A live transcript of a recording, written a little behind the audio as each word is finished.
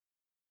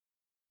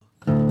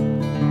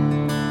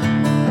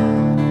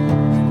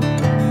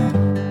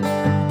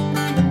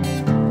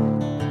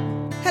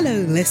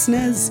Hello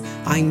listeners,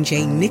 I'm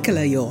Jane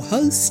Nicola, your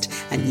host,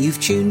 and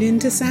you've tuned in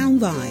to Sound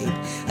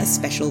Vibe. A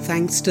special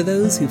thanks to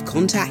those who've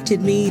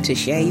contacted me to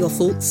share your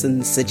thoughts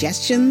and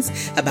suggestions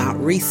about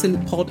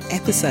recent pod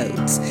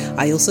episodes.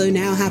 I also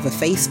now have a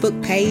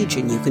Facebook page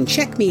and you can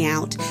check me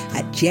out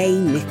at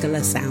Jane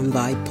Nicola Sound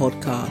Vibe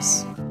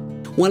Podcast.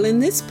 Well, in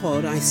this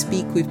pod, I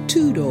speak with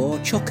Tudor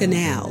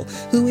Ciocanel,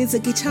 who is a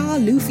guitar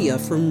luthier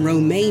from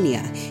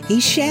Romania.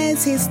 He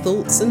shares his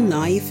thoughts and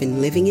life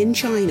in living in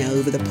China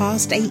over the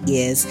past 8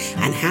 years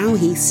and how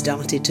he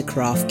started to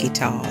craft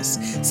guitars.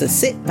 So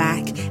sit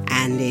back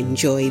and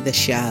enjoy the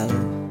show.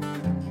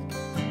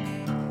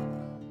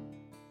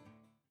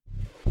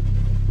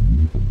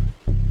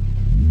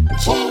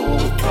 Jane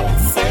Nicola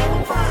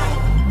Sound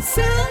Vibe.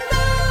 Sound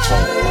Vibe.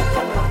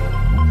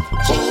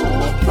 Jane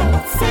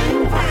Nicola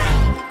Sound Vibe.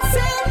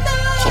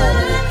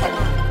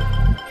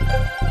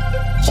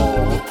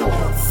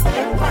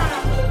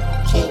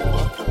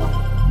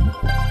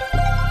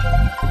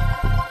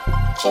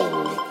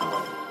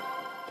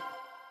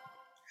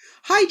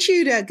 Hi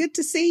Tudor, good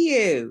to see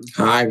you.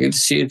 Hi, good to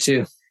see you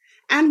too.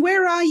 And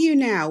where are you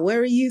now? Where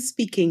are you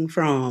speaking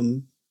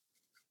from?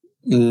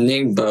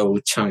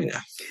 Ningbo,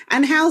 China.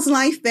 And how's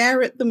life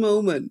there at the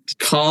moment?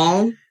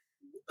 Calm.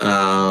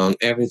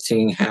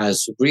 Everything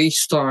has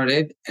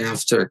restarted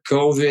after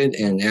COVID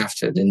and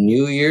after the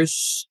New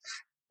Year's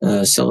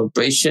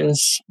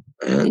celebrations.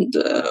 And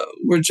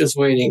we're just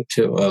waiting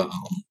to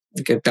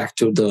get back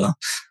to the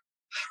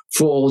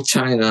full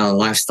China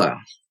lifestyle.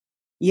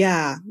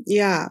 Yeah.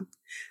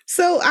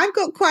 So I've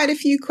got quite a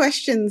few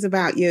questions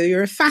about you.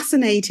 You're a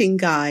fascinating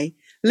guy,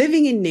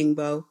 living in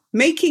Ningbo,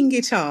 making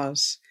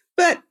guitars.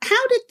 But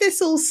how did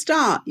this all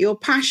start, your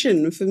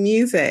passion for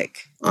music?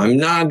 I'm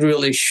not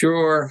really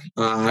sure.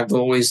 I've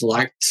always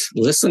liked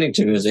listening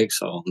to music,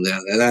 so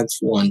that's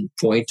one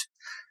point.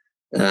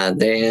 There's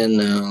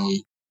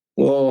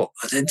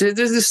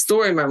this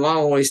story my mom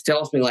always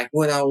tells me, like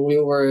when we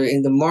were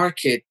in the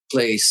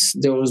marketplace,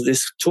 there was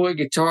this toy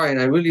guitar and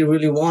I really,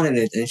 really wanted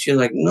it. And she's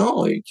like,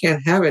 no, you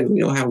can't have it. We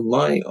don't have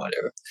money or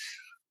whatever.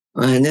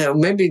 And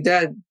maybe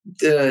that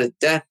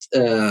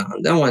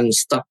one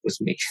stuck with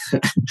me.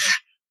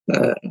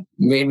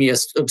 Made me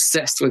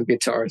obsessed with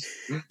guitars.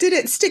 Did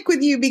it stick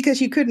with you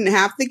because you couldn't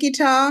have the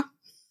guitar?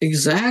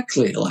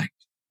 Exactly. Like,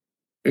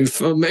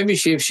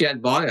 if she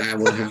had bought it, I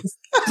would have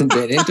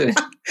been into it.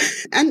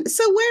 And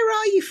so where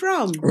are you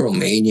from?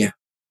 Romania.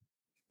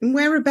 And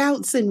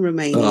whereabouts in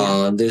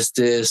Romania? There's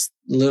this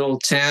little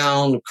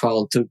town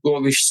called Tudor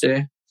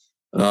Ciocanel,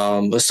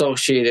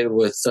 associated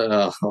with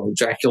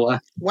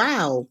Dracula.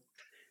 Wow.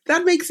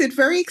 That makes it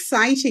very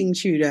exciting,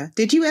 Tudor.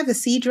 Did you ever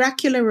see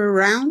Dracula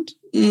around?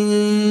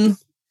 No,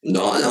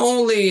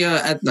 only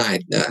at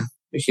night.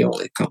 He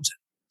only comes in.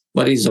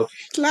 But he's okay.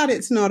 Glad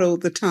it's not all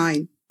the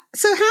time.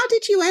 So how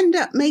did you end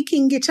up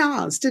making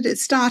guitars? Did it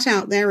start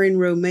out there in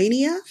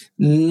Romania?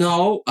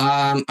 No,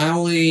 I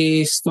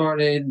only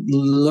started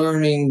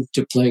learning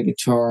to play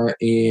guitar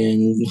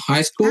in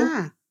high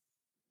school.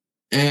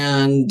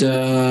 And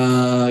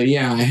I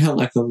had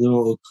like a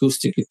little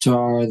acoustic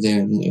guitar,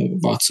 then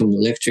bought some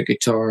electric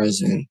guitars,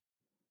 and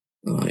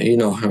you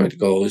know how it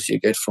goes.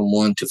 You get from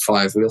 1 to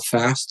 5 real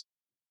fast.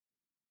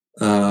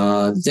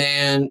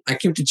 Then I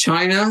came to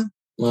China.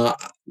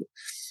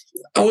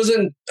 I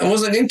wasn't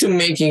into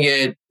making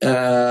it.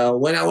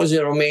 When I was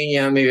in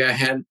Romania, maybe I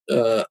had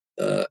a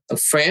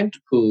friend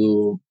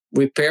who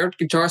repaired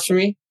guitars for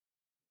me.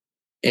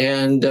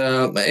 And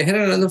I had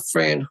another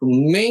friend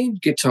who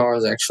made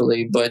guitars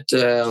actually, but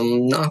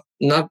not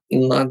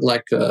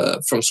like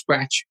from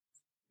scratch.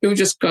 He would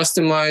just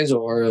customize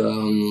or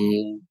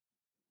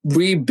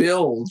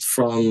rebuild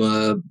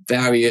from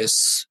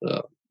various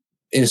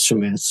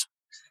instruments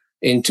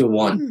into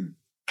one.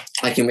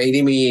 Like he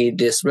made me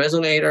this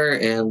resonator,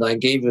 and I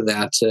gave you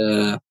that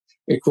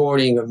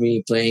recording of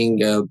me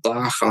playing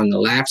Bach on the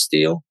lap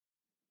steel.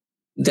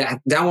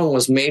 That one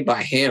was made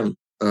by him.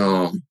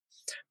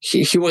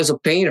 He was a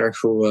painter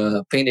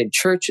who painted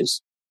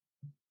churches.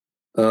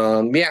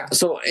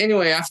 So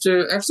anyway,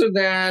 after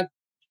that,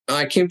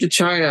 I came to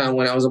China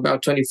when I was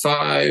about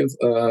 25.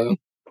 I don't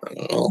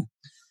know,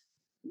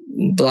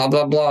 blah,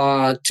 blah,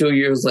 blah. 2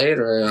 years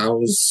later, I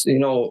was,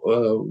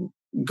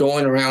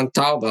 going around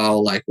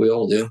Taobao like we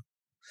all do.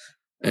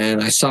 And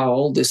I saw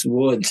all this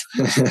wood.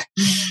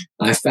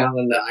 I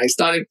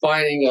started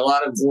finding a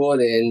lot of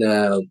wood in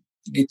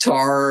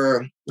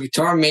guitar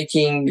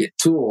making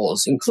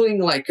tools,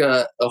 including like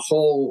a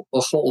whole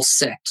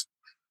set.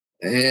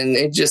 And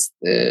it just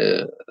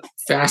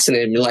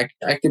fascinated me. Like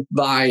I could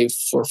buy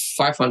for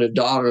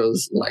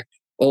 $500 like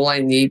all I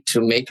need to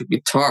make a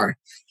guitar.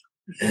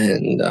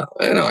 And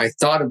I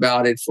thought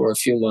about it for a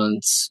few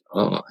months.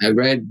 I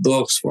read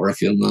books for a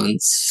few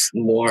months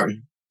more,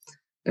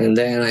 and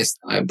then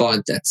I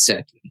bought that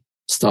set and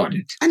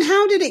started. And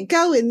how did it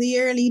go in the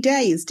early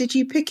days? Did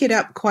you pick it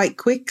up quite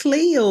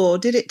quickly, or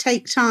did it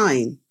take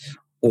time?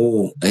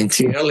 Oh, in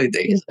the early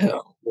days,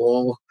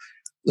 well,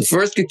 the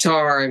first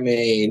guitar I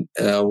made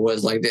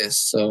was like this.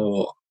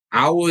 So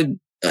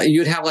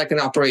you'd have like an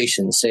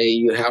operation. Say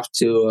you have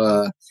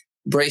to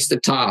brace the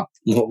top.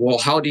 Well,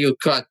 how do you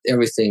cut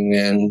everything,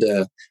 and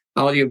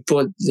how do you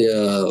put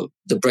the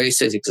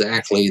braces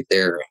exactly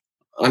there?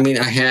 I mean,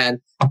 I had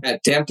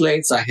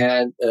templates, I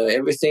had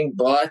everything,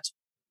 but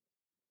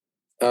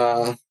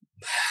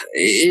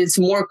it's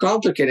more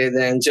complicated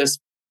than just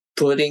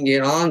putting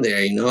it on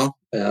there,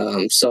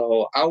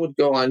 So I would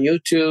go on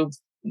YouTube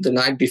the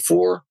night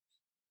before,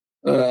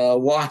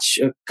 watch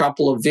a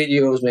couple of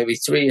videos, maybe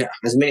 3,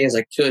 as many as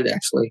I could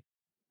actually,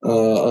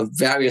 of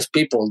various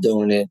people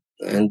doing it.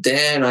 And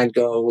then I'd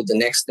go the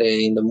next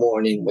day in the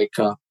morning, wake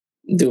up,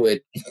 do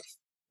it,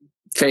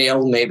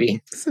 fail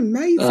maybe. It's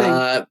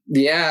amazing.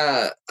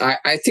 Yeah,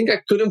 I think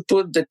I couldn't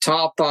put the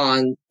top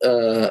on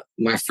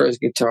my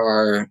first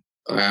guitar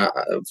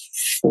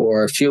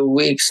for a few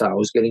weeks. I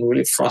was getting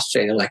really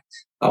frustrated. Like,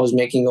 I was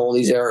making all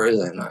these errors,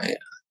 and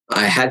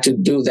I had to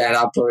do that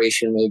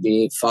operation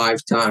maybe 5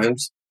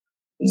 times.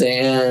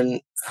 Then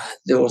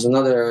there was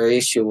another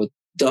issue with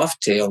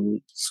dovetail.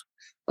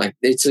 Like,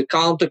 it's a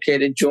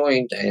complicated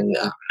joint, and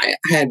I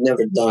had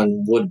never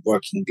done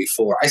woodworking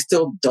before. I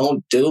still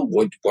don't do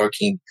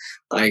woodworking.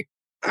 Like,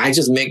 I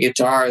just make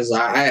guitars.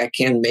 I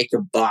can't make a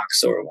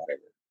box or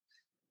whatever.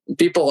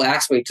 People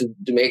ask me to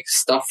make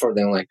stuff for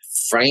them, like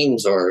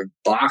frames or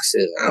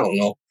boxes. I don't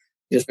know.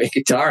 Just make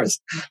guitars.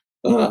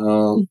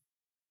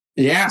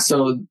 Yeah,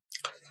 so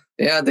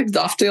the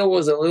dovetail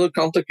was a little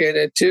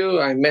complicated too.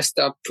 I messed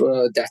up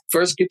that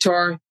first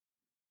guitar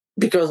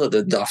because of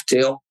the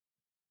dovetail.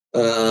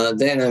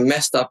 Then I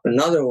messed up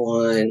another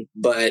one,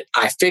 but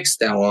I fixed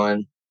that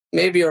one.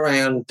 Maybe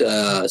around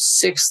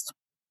sixth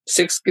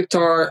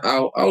guitar,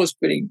 I was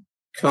pretty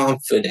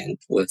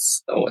confident with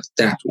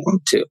that one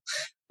too.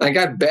 I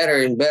got better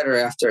and better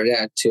after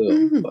that too.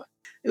 Mm-hmm.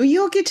 Well,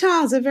 your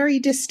guitars are very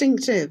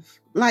distinctive.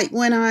 Like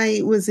when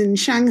I was in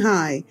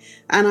Shanghai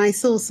and I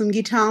saw some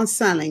guitars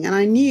selling, and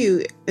I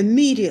knew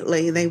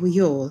immediately they were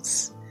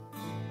yours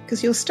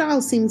because your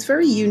style seems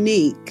very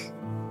unique.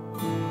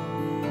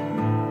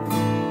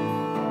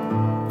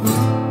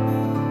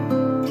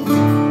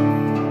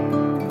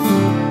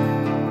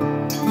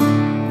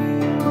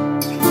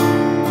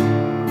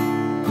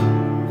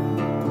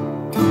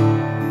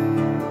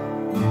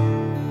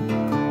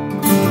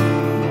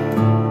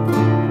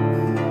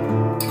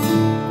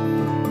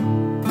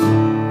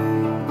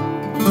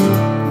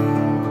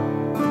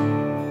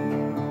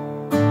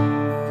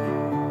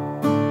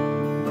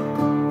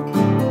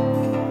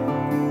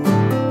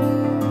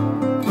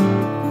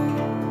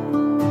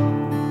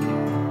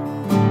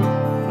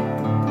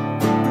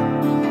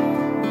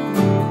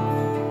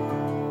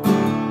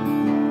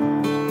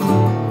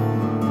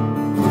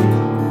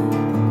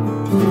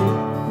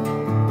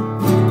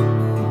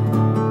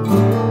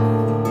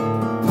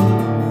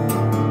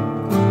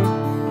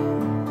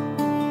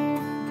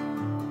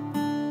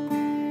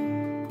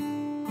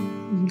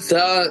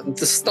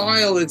 The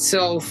style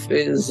itself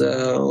is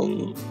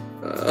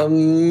a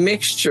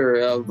mixture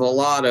of a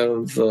lot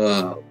of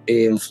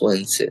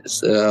influences.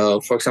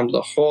 For example,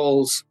 the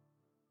holes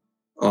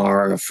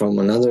are from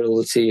another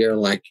luthier.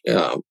 Like,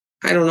 I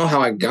don't know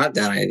how I got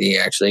that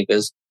idea actually,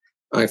 because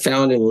I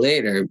found him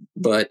later.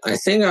 But I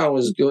think I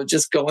was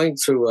just going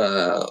through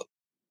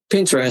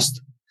Pinterest.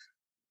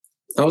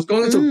 I was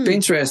going through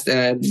Pinterest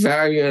at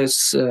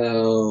various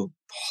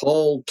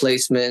hole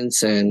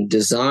placements and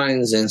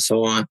designs and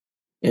so on.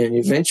 And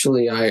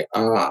eventually, I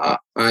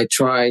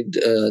tried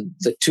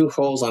the 2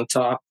 holes on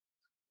top.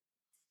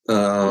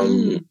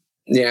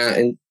 Yeah,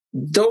 and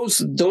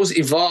those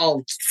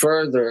evolved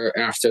further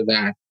after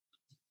that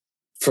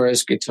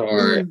first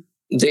guitar.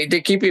 They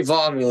keep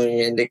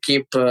evolving and they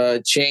keep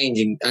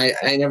changing.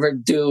 I never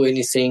do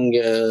anything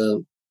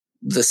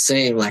the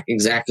same, like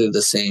exactly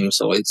the same.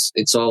 So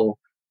it's all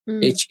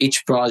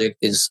each project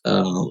is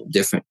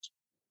different.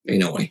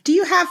 In a way. Do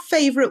you have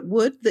favorite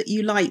wood that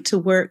you like to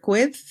work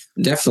with?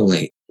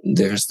 Definitely.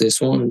 There's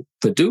this one,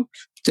 Padauk,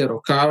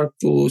 Pterocarpus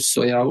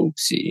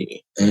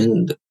soyauxi,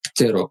 and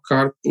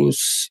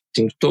Pterocarpus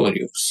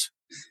tinctorius.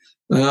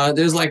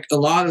 There's like a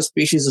lot of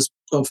species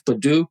of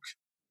Padauk,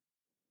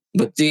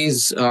 but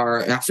these are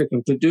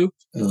African Padauk.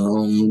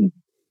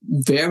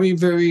 Very,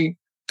 very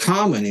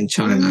common in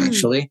China,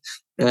 actually.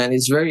 And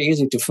it's very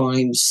easy to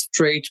find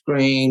straight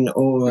grain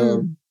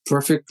or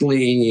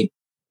perfectly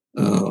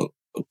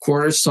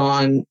quarter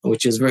sawn,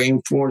 which is very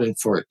important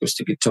for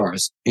acoustic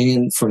guitars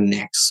and for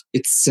necks.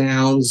 It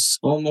sounds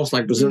almost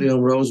like Brazilian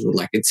rosewood.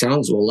 Like, it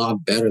sounds a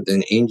lot better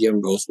than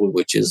Indian rosewood,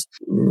 which is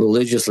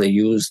religiously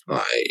used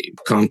by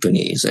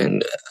companies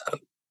and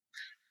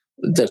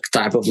the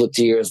type of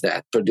luthiers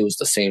that produce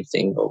the same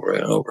thing over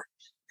and over.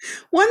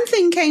 One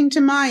thing came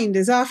to mind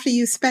is after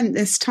you spent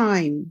this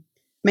time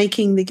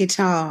making the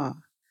guitar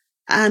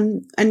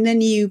and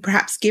then you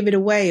perhaps give it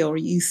away or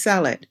you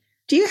sell it,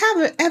 do you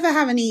ever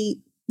have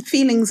any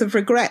feelings of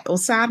regret or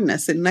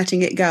sadness in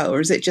letting it go,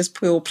 or is it just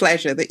pure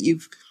pleasure that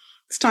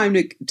it's time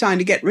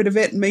to get rid of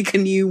it and make a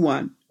new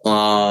one?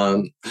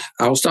 I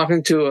was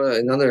talking to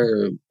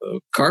another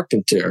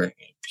carpenter.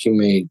 He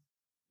made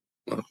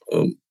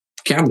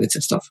cabinets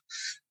and stuff.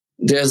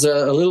 There's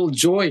a little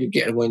joy you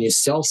get when you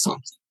sell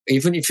something.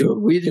 even if you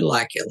really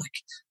like it,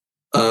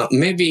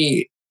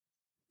 maybe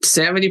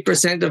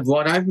 70% of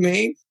what I've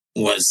made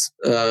was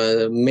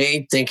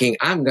made thinking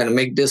I'm going to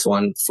make this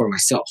one for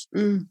myself.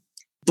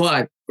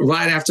 But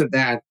right after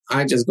that,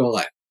 I just go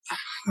like,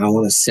 I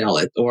want to sell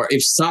it. Or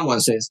if someone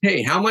says,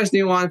 hey, how much do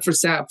you want for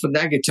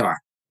that guitar?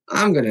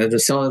 I'm going to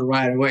sell it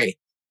right away.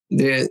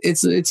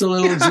 It's a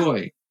little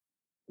joy.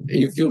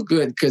 You feel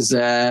good because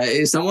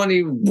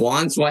somebody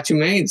wants what you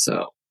made.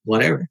 So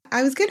whatever.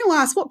 I was going to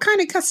ask, what kind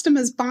of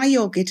customers buy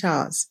your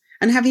guitars?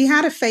 And have you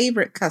had a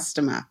favorite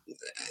customer?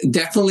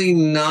 Definitely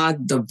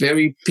not the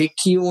very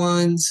picky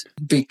ones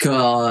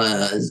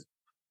because,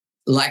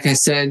 like I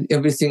said,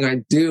 everything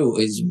I do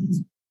is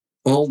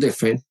all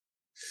different.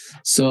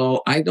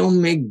 So I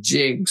don't make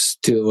jigs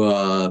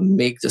to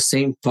make the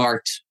same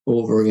part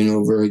over and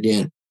over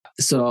again.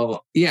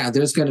 So yeah,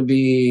 there's going to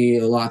be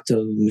a lot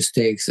of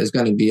mistakes. There's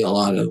going to be a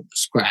lot of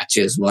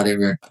scratches,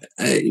 whatever.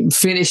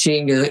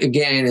 Finishing,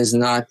 again, is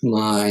not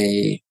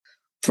my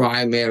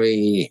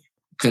primary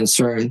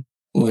concern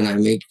when I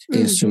make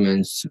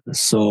instruments.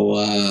 So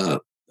a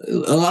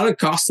lot of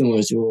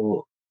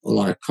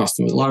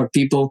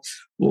people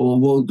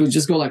will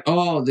just go like,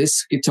 oh,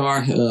 this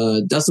guitar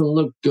doesn't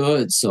look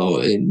good,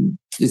 so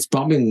it's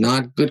probably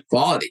not good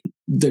quality.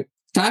 The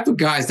type of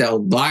guys that will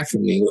buy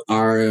from me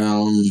are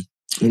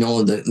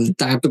the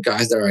type of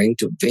guys that are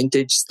into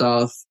vintage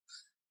stuff,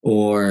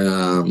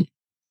 or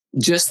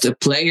just the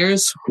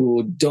players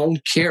who don't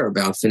care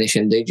about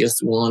finishing. They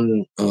just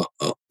want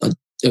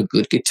a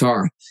good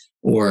guitar,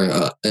 or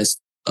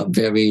a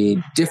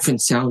very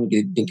different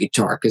sounding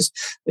guitar, because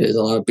there's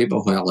a lot of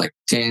people who have like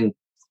 10,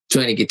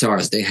 20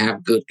 guitars. They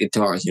have good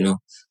guitars,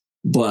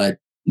 but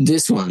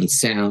this one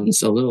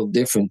sounds a little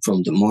different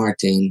from the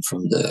Martin,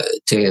 from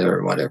the Taylor,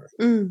 or whatever.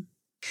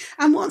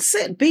 And what's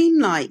it been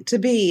like to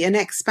be an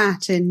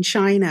expat in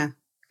China?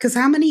 Because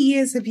how many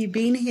years have you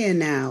been here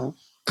now?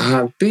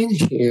 I've been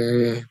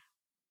here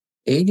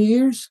 8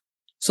 years.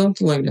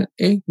 Something like that,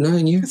 8,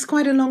 9 years. It's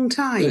quite a long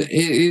time.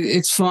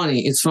 It's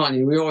funny. It's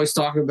funny. We always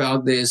talk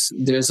about this.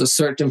 There's a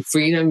certain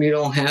freedom you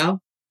don't have.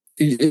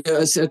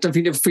 A certain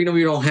freedom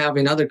you don't have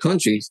in other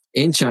countries,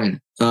 in China.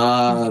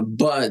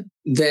 But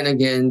then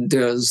again,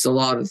 there's a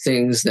lot of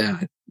things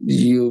that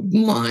you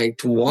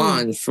might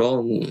want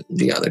from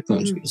the other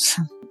countries.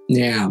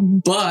 Yeah,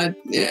 but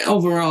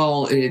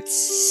overall,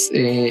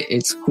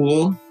 it's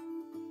cool.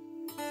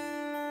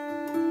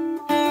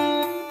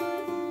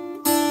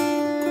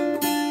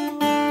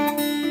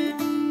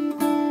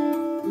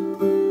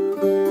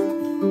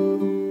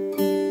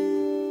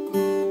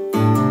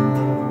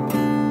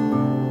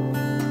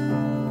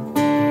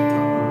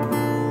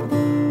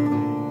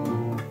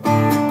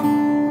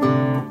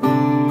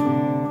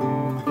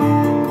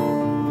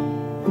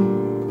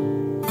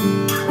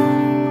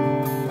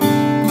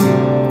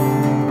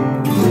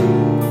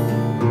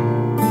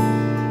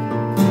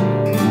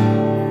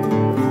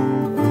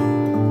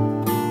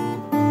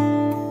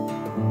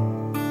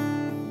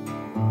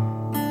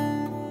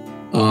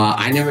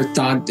 I never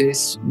thought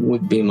this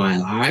would be my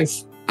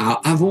life.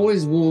 I've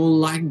always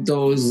liked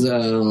those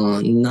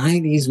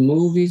 90s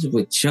movies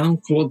with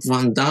Jean-Claude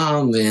Van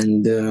Damme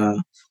and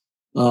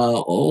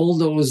all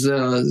those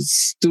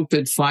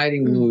stupid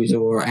fighting movies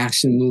or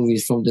action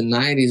movies from the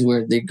 90s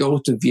where they go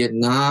to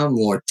Vietnam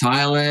or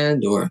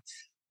Thailand or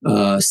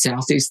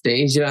Southeast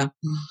Asia.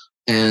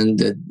 And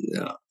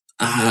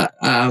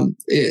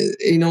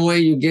in a way,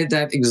 you get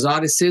that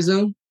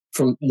exoticism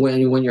from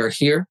when you're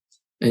here.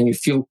 And you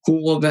feel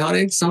cool about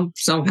it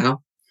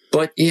somehow,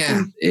 but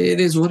yeah, it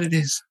is what it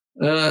is.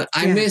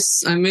 I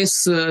miss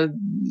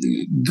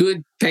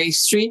good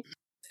pastry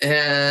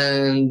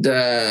and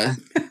that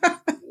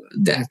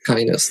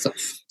kind of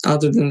stuff.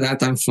 Other than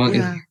that, I'm fine.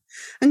 Yeah.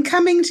 And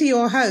coming to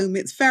your home,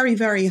 it's very,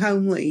 very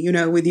homely.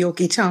 With your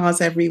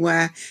guitars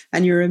everywhere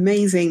and your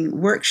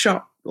amazing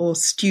workshop or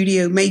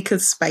studio maker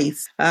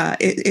space.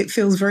 It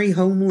feels very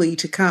homely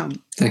to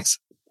come. Thanks.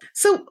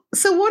 So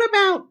what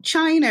about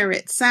China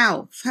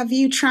itself? Have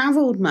you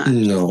traveled much?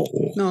 No,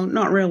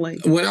 not really.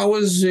 When I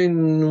was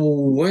in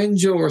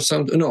Wenzhou or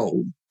something,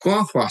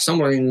 Guanghua,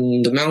 somewhere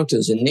in the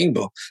mountains in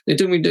Ningbo, they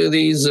took me to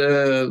these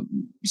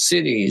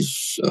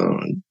cities.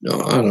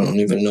 I don't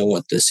even know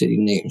what the city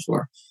names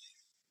were,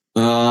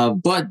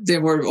 but they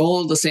were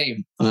all the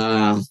same.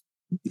 A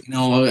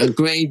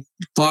great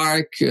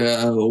park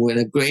with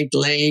a great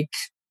lake,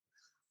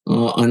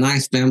 a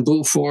nice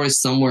bamboo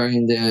forest somewhere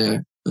in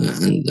there.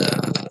 And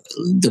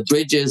the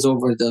bridges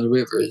over the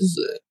rivers,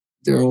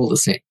 they're all the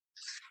same.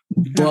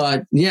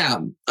 But yeah,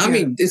 I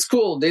mean, it's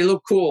cool. They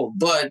look cool.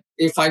 But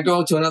if I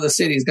go to another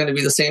city, it's going to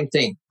be the same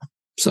thing.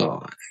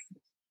 So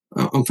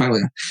I'm fine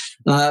with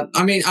that.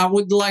 I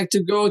would like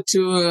to go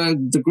to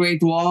the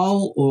Great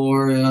Wall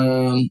or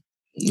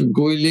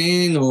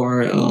Guilin,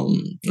 or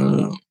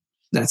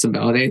that's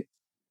about it.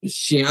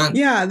 Xi'an.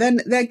 Yeah,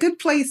 then they're good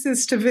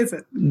places to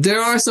visit.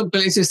 There are some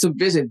places to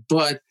visit,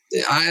 but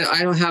I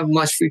don't have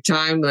much free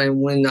time. And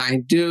when I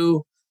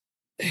do,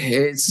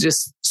 it's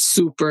just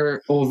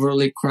super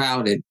overly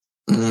crowded.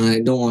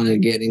 I don't want to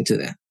get into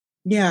that.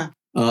 Yeah.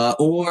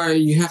 Or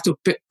you have to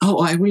pick, oh,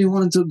 I really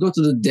wanted to go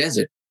to the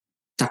desert,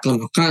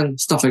 Taklamakan,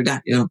 stuff like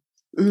that,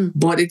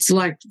 But it's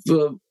like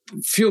a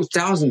few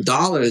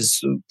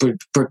 $1,000s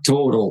per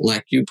total.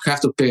 Like you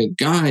have to pay a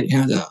guide. You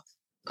have to,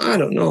 I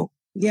don't know.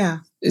 Yeah.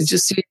 It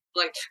just seems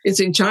like it's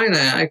in China.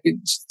 I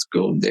could just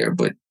go there,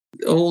 but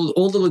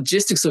all the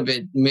logistics of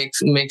it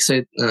makes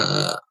it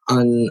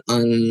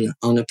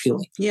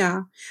unappealing.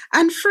 Yeah.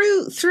 And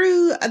through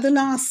the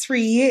last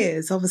 3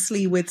 years,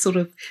 obviously with sort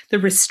of the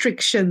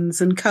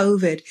restrictions and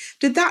COVID,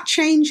 did that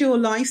change your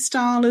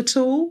lifestyle at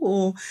all?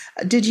 Or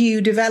did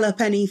you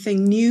develop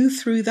anything new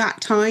through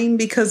that time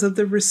because of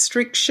the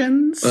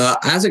restrictions?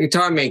 As a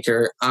guitar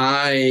maker,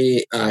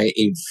 I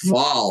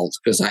evolved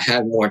because I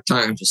had more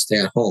time to stay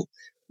at home.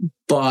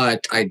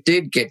 But I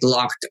did get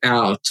locked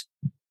out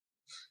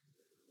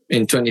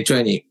in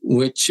 2020,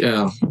 which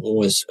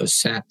was a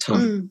sad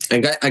time. I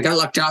got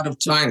locked out of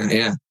China.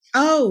 Yeah.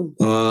 Oh.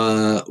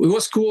 It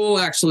was cool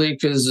actually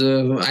because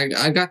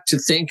I got to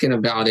thinking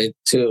about it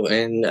too,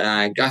 and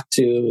I got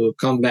to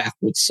come back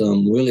with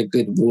some really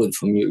good wood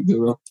from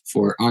Europe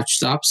for arch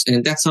tops,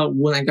 and that's how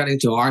when I got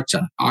into arch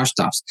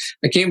tops,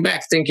 I came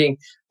back thinking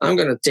I'm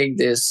gonna take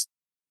this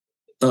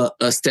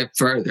a step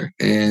further,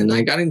 and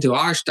I got into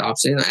arch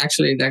tops, and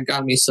actually that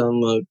got me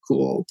some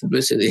cool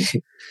publicity.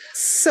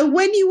 So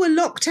when you were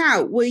locked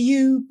out, were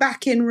you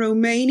back in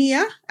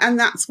Romania, and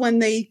that's when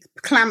they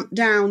clamped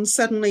down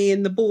suddenly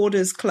and the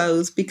borders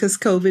closed because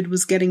COVID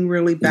was getting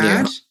really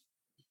bad?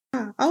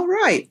 Yeah. Oh,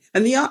 right.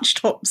 And the arch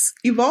tops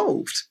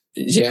evolved.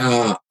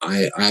 Yeah,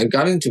 I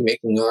got into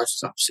making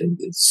arch tops, and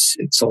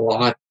it's a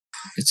lot.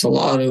 It's a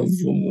lot of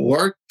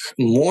work,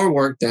 more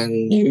work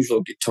than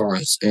usual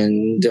guitars,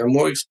 and they're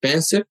more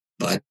expensive,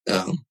 but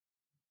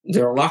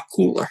they're a lot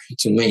cooler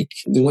to make.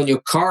 When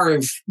you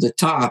carve the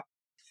top,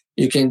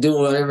 you can do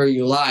whatever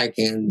you like,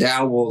 and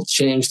that will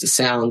change the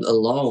sound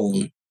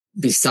alone,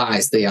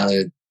 besides the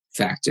other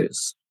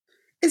factors.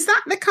 Is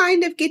that the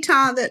kind of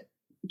guitar that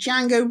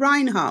Django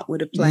Reinhardt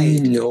would have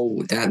played?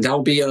 No,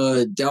 that'll be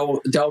a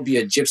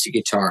gypsy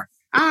guitar.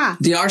 Ah,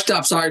 the arch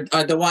tops are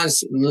the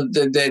ones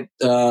that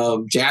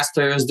jazz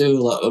players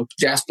do.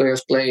 Jazz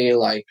players play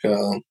like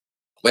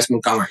Wes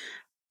Montgomery.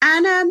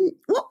 And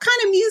what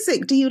kind of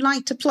music do you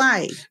like to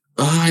play?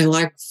 I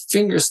like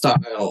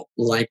fingerstyle,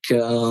 like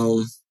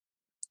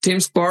Tim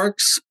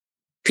Sparks,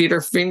 Peter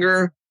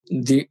Finger,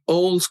 the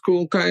old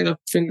school kind of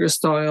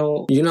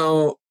fingerstyle.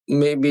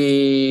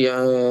 Maybe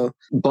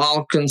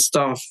Balkan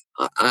stuff.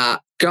 I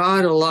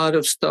got a lot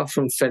of stuff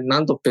from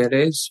Fernando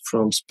Perez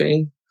from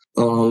Spain.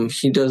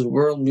 He does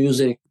world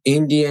music,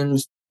 Indian.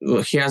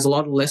 He has a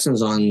lot of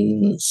lessons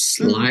on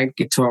slide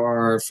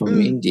guitar from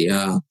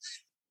India,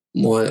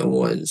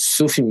 more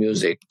Sufi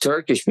music,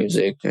 Turkish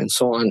music, and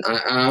so on.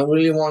 I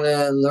really want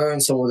to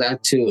learn some of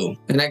that too.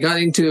 And I got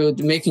into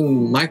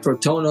making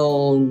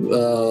microtonal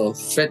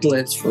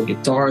fretlets for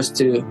guitars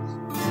too.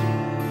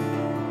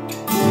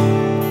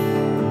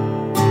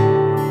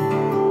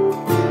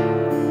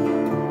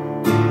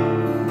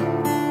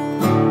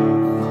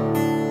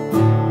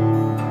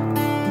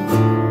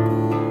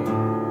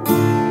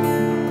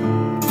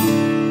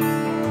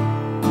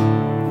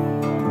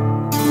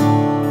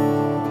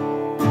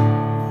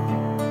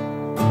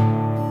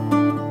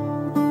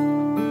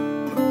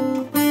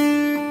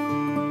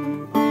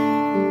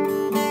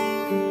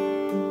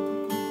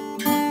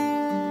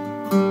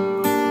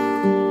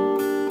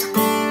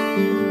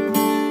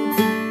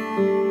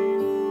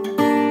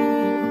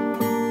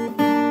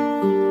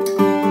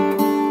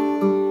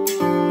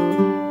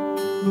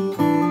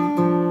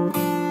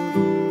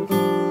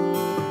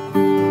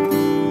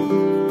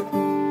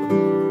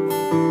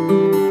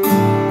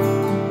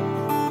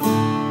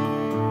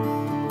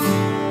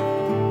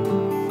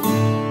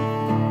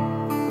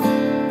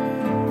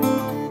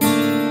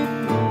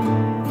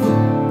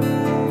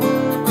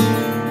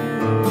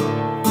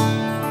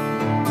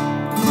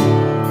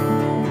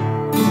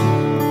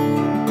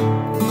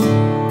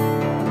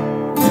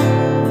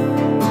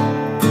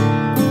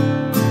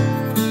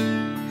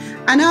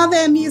 And are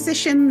there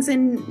musicians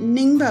in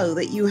Ningbo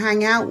that you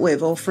hang out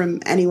with, or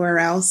from anywhere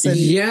else?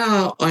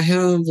 Yeah, I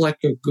have like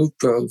a group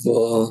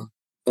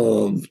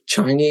of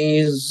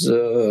Chinese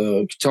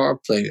guitar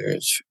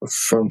players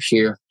from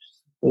here.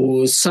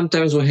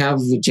 Sometimes we have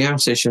jam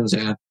sessions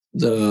at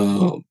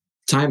the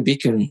Time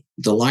Beacon,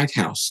 the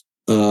Lighthouse.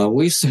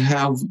 We used to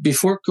have,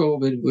 before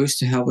COVID, we used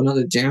to have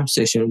another jam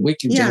session,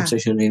 weekly jam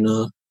session in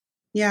a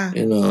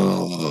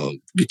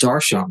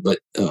guitar shop, but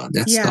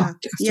that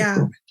stopped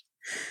after COVID.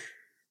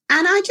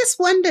 And I just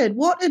wondered,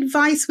 what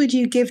advice would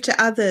you give to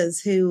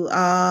others who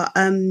are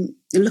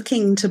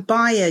looking to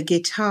buy a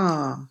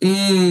guitar?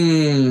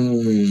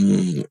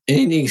 I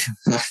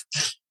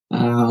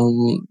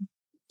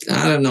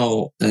don't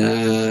know,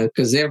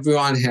 because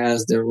everyone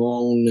has their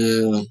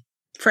own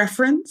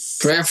preference,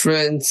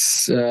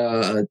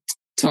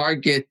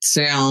 target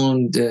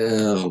sound.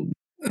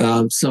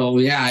 So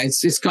yeah,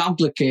 it's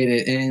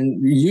complicated,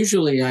 and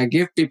usually I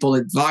give people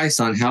advice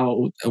on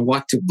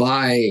what to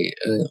buy,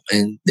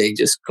 and they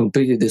just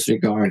completely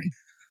disregard it.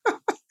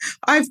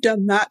 I've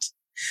done that.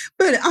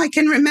 But I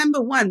can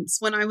remember once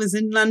when I was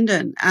in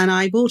London and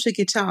I bought a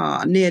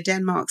guitar near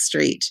Denmark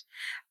Street.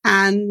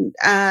 And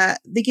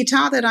the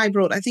guitar that I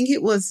brought, I think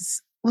it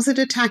was it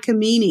a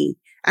Takamine?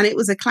 And it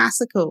was a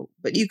classical,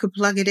 but you could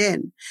plug it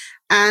in.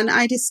 And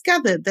I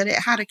discovered that it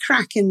had a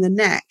crack in the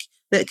neck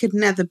that could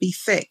never be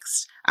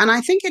fixed. And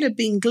I think it had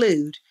been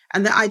glued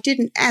and that I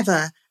didn't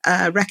ever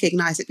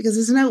recognize it because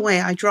there's no way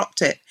I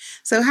dropped it.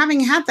 So having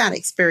had that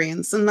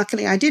experience, and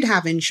luckily I did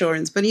have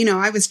insurance, but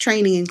I was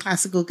training in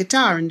classical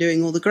guitar and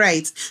doing all the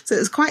grades. So it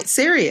was quite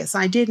serious.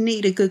 I did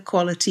need a good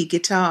quality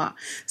guitar.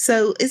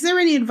 So is there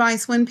any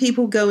advice when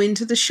people go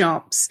into the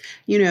shops?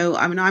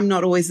 I'm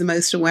not always the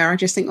most aware. I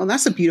just think, oh,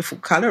 that's a beautiful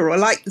color, or I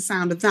like the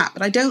sound of that.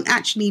 But I don't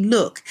actually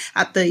look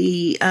at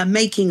the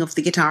making of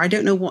the guitar. I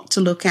don't know what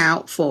to look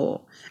out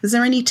for. Is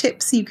there any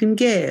tips you can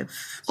give?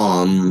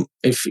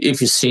 If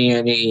you see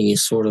any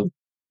sort of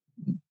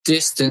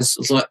distance,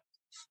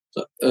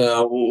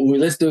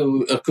 let's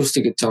do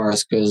acoustic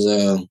guitars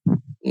because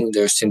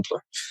they're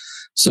simpler.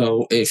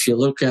 So if you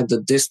look at the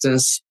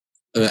distance,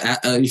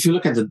 if you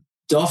look at the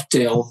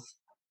dovetail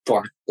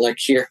part, like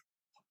here,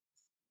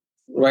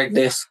 right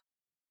there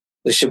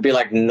should be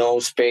like no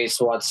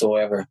space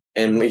whatsoever,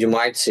 and you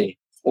might see,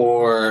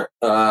 or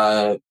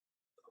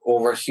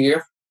over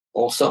here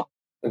also.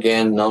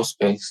 Again, no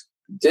space.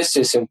 This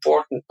is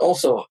important.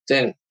 Also,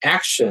 then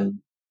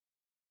action.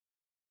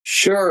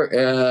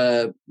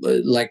 Sure,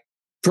 like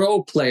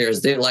pro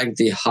players, they like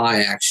the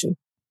high action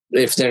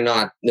if they're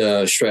not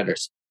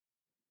shredders.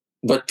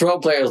 But pro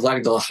players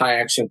like the high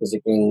action because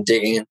you can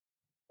dig in.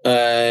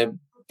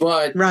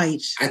 But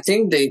right. I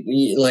think they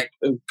like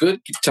a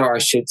good guitar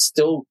should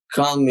still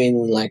come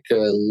in like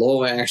a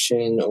low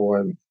action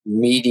or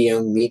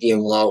medium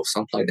low,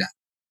 something like that.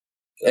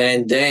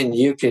 And then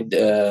you could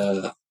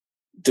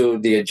do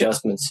the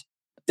adjustments.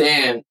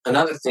 Then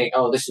another thing,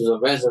 this is a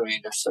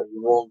resonator, so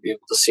you won't be able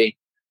to see.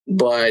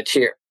 But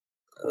here,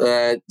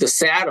 the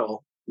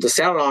saddle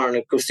on an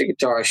acoustic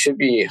guitar should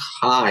be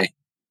high,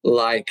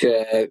 like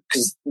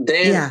because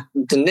then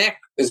the neck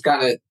is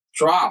gonna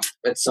drop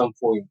at some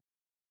point.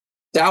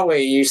 That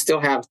way, you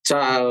still have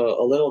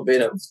a little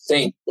bit of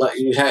thing, like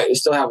you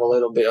still have a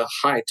little bit of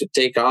height to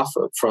take off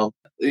from.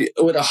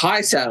 With a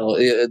high saddle,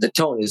 the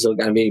tone is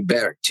gonna be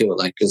better too,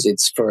 like because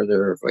it's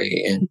further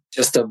away, and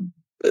just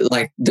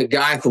like the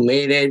guy who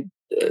made it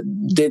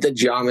did the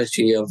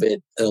geometry of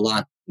it a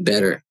lot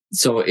better.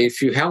 So if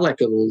you have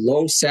like a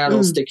low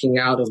saddle sticking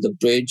out of the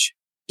bridge,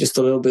 just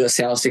a little bit of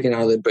saddle sticking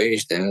out of the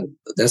bridge, then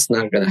that's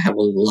not going to have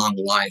a long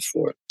life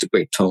for the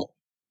great tone.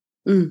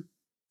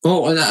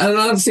 Oh, and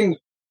another thing.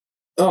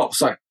 Oh,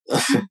 sorry.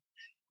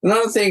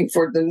 Another thing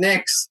for the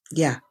necks.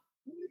 Yeah.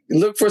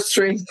 Look for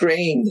straight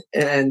grain,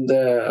 and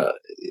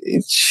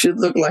it should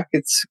look like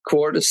it's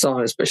quarter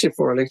sawn, especially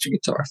for electric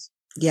guitars.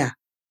 Yeah.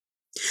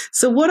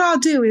 So what I'll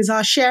do is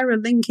I'll share a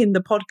link in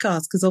the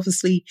podcast because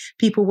obviously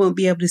people won't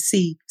be able to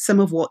see some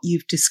of what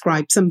you've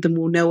described. Some of them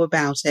will know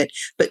about it,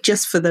 but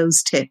just for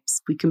those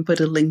tips, we can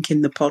put a link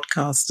in the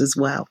podcast as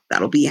well.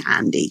 That'll be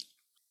handy.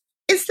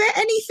 Is there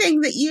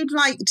anything that you'd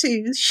like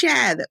to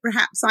share that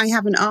perhaps I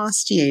haven't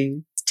asked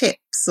you?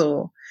 Tips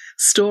or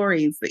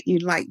stories that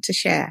you'd like to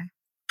share?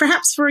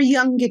 Perhaps for a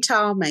young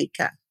guitar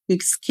maker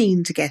who's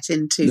keen to get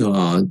into.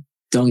 No,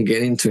 don't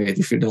get into it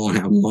if you don't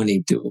have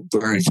money to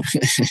burn.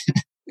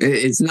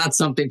 It's not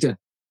something to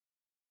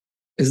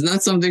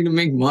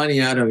make money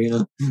out of,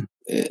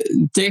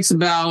 It takes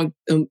about,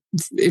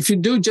 if you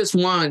do just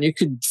one, you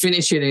could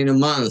finish it in a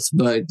month,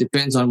 but it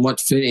depends on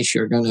what finish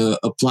you're going to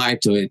apply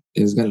to it.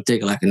 It's going to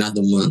take like another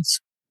month.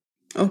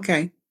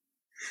 Okay.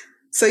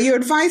 So your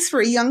advice for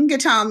a young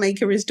guitar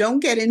maker is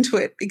don't get into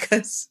it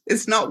because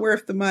it's not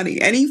worth the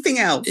money. Anything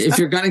else? If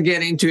you're going to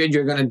get into it,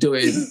 you're going to do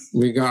it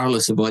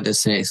regardless of what they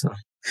say. So.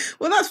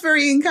 Well, that's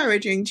very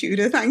encouraging,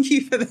 Tudor. Thank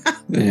you for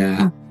that.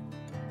 Yeah.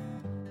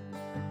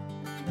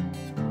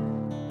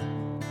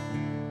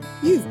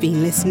 You've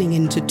been listening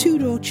into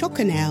Tudor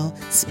Ciocanel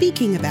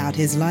speaking about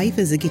his life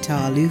as a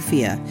guitar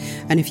luthier.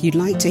 And if you'd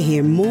like to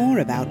hear more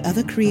about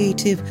other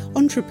creative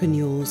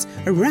entrepreneurs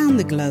around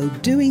the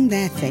globe doing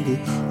their thing,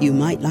 you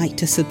might like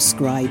to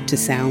subscribe to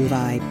Sound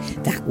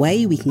Vibe. That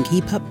way we can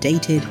keep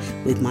updated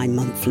with my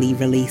monthly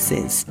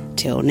releases.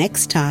 Till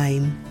next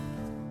time.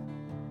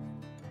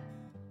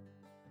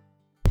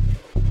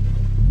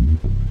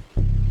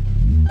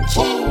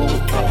 Sound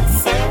Vibe.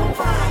 Sound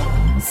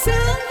Vibe.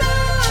 Sound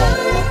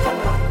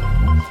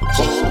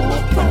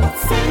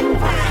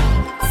Vibe.